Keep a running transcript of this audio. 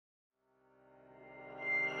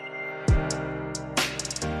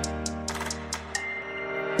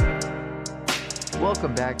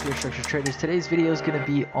welcome back, dear structured traders. Today's video is going to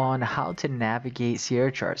be on how to navigate Sierra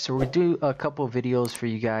charts. So we're going to do a couple of videos for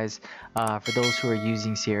you guys, for those who are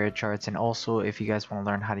using Sierra charts, and also if you guys want to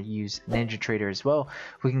learn how to use NinjaTrader as well,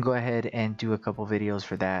 we can go ahead and do a couple videos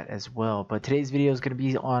for that as well. But today's video is going to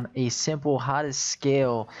be on a simple how to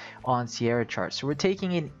scale on Sierra charts. So we're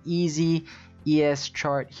taking an easy ES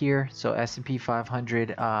chart here, so S&P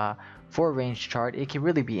 500 for a range chart. It can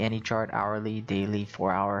really be any chart, hourly, daily,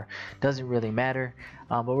 4-hour, doesn't really matter.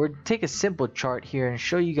 But we'll take a simple chart here and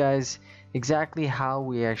show you guys exactly how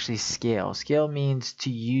we actually scale. Scale means to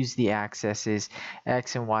use the axes,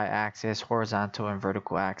 X and Y axis, horizontal and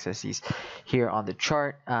vertical axes here on the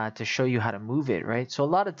chart to show you how to move it, right? So a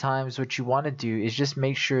lot of times what you want to do is just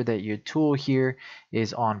make sure that your tool here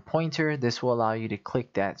is on pointer. This will allow you to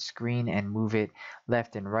click that screen and move it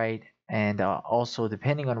left and right. And also,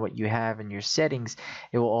 depending on what you have in your settings,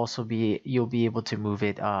 it will also be, you'll be able to move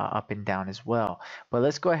it up and down as well. But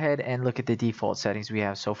let's go ahead and look at the default settings we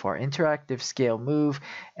have so far: interactive, scale move,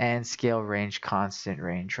 and scale range, constant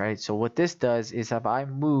range, right? So what this does is if I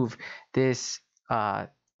move this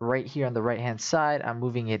right here on the right hand side, I'm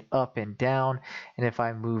moving it up and down. And if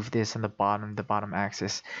I move this on the bottom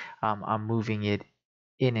axis, I'm moving it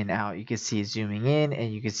in and out. You can see it zooming in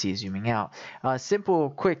and you can see it zooming out.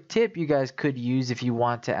 Simple quick tip you guys could use if you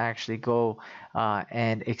want to actually go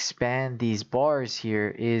and expand these bars here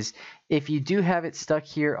is, if you do have it stuck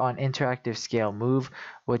here on interactive scale move,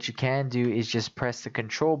 what you can do is just press the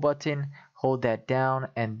control button, hold that down,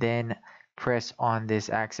 and then press on this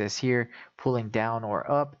axis here, pulling down or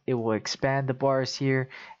up. It will expand the bars here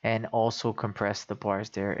and also compress the bars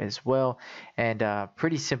there as well. And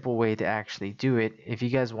pretty simple way to actually do it. If you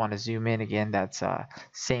guys want to zoom in again, that's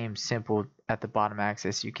same simple at the bottom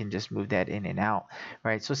axis. You can just move that in and out,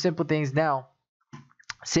 right? So simple things. Now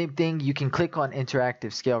same thing, you can click on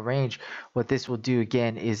interactive scale range. What this will do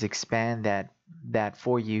again is expand that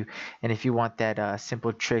for you. And if you want that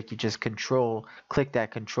simple trick, you just click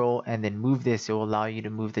that control and then move this. It will allow you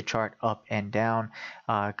to move the chart up and down,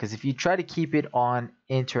 because if you try to keep it on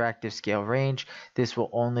interactive scale range, this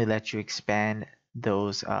will only let you expand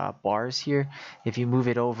those bars here. If you move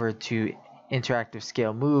it over to interactive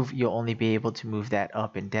scale move, you'll only be able to move that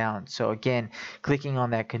up and down. So again, clicking on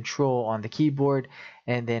that control on the keyboard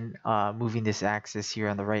and then moving this axis here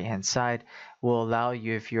on the right hand side will allow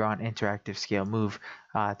you, if you're on interactive scale move,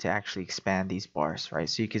 to actually expand these bars, right?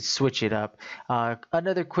 So you could switch it up.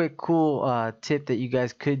 Another quick cool tip that you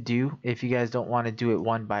guys could do, if you guys don't want to do it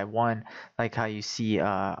one by one like how you see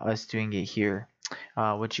us doing it here,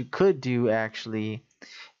 what you could do actually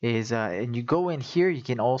is, and you go in here, you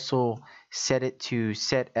can also set it to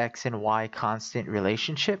set X and Y constant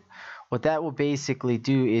relationship. What that will basically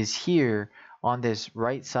do is, here on this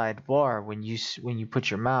right side bar, when you put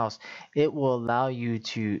your mouse, it will allow you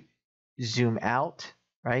to zoom out,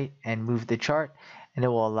 right, and move the chart, and it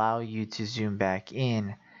will allow you to zoom back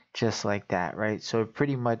in just like that, right? So it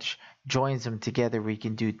pretty much joins them together where you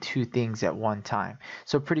can do two things at one time.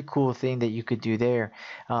 So pretty cool thing that you could do there.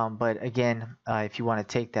 But again, if you want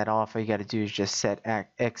to take that off, all you got to do is just set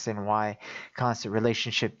X and Y constant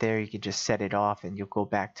relationship there. You can just set it off and you'll go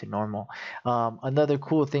back to normal. Another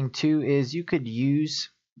cool thing too is you could use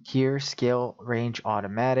here scale range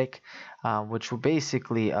automatic, which will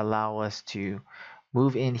basically allow us to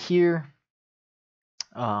move in here.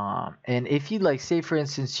 And if you, like, say for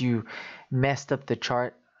instance you messed up the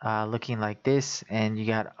chart looking like this and you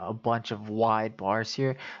got a bunch of wide bars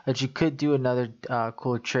here, what you could do, another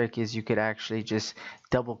cool trick, is you could actually just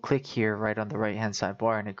double click here right on the right hand side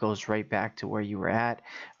bar and it goes right back to where you were at,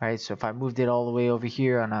 right? So if I moved it all the way over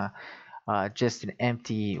here on a just an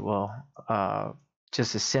empty,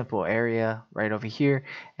 just a simple area right over here,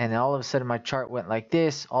 and then all of a sudden my chart went like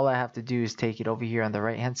this, all I have to do is take it over here on the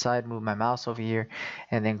right hand side, move my mouse over here,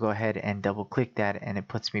 and then go ahead and double click that, and it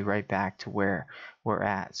puts me right back to where we're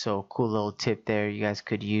at. So cool little tip there you guys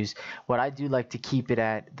could use. What I do like to keep it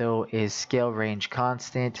at though is scale range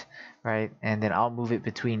constant, right? And then I'll move it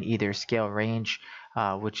between either scale range,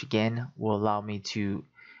 which again will allow me to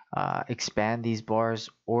expand these bars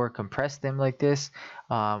or compress them like this.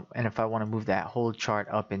 And if I want to move that whole chart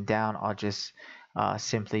up and down, I'll just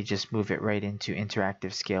simply just move it right into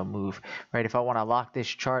interactive scale move, right? If I want to lock this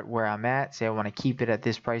chart where I'm at, say I want to keep it at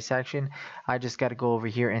this price action, I just got to go over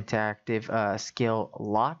here, interactive scale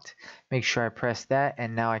locked, make sure I press that,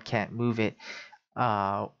 and now I can't move it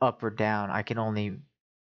up or down. I can only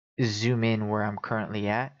zoom in where I'm currently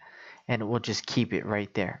at, and it will just keep it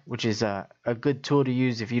right there, which is a good tool to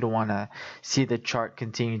use if you don't want to see the chart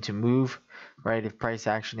continue to move, right? If price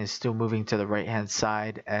action is still moving to the right hand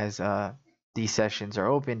side as these sessions are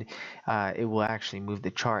opened, it will actually move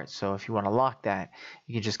the chart. So if you want to lock that,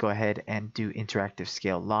 you can just go ahead and do interactive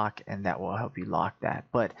scale lock, and that will help you lock that.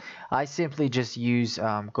 But I simply just use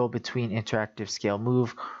go between interactive scale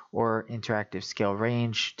move or interactive scale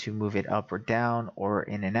range to move it up or down or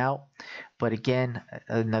in and out. But again,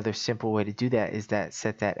 another simple way to do that is that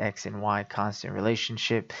set that X and Y constant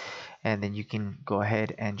relationship, and then you can go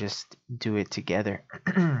ahead and just do it together.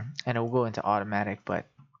 And it will go into automatic, but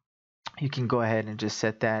you can go ahead and just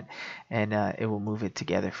set that, and it will move it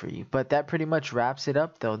together for you. But that pretty much wraps it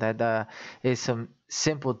up, though. That is some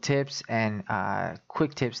simple tips and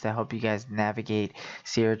quick tips that help you guys navigate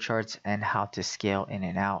Sierra charts and how to scale in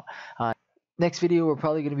and out. Next video we're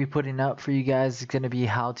probably going to be putting up for you guys is going to be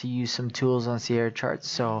how to use some tools on Sierra charts.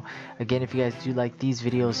 So again, if you guys do like these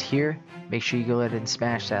videos here, make sure you go ahead and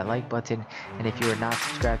smash that like button, and if you are not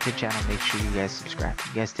subscribed to the channel, make sure you guys subscribe.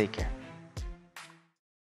 You guys take care.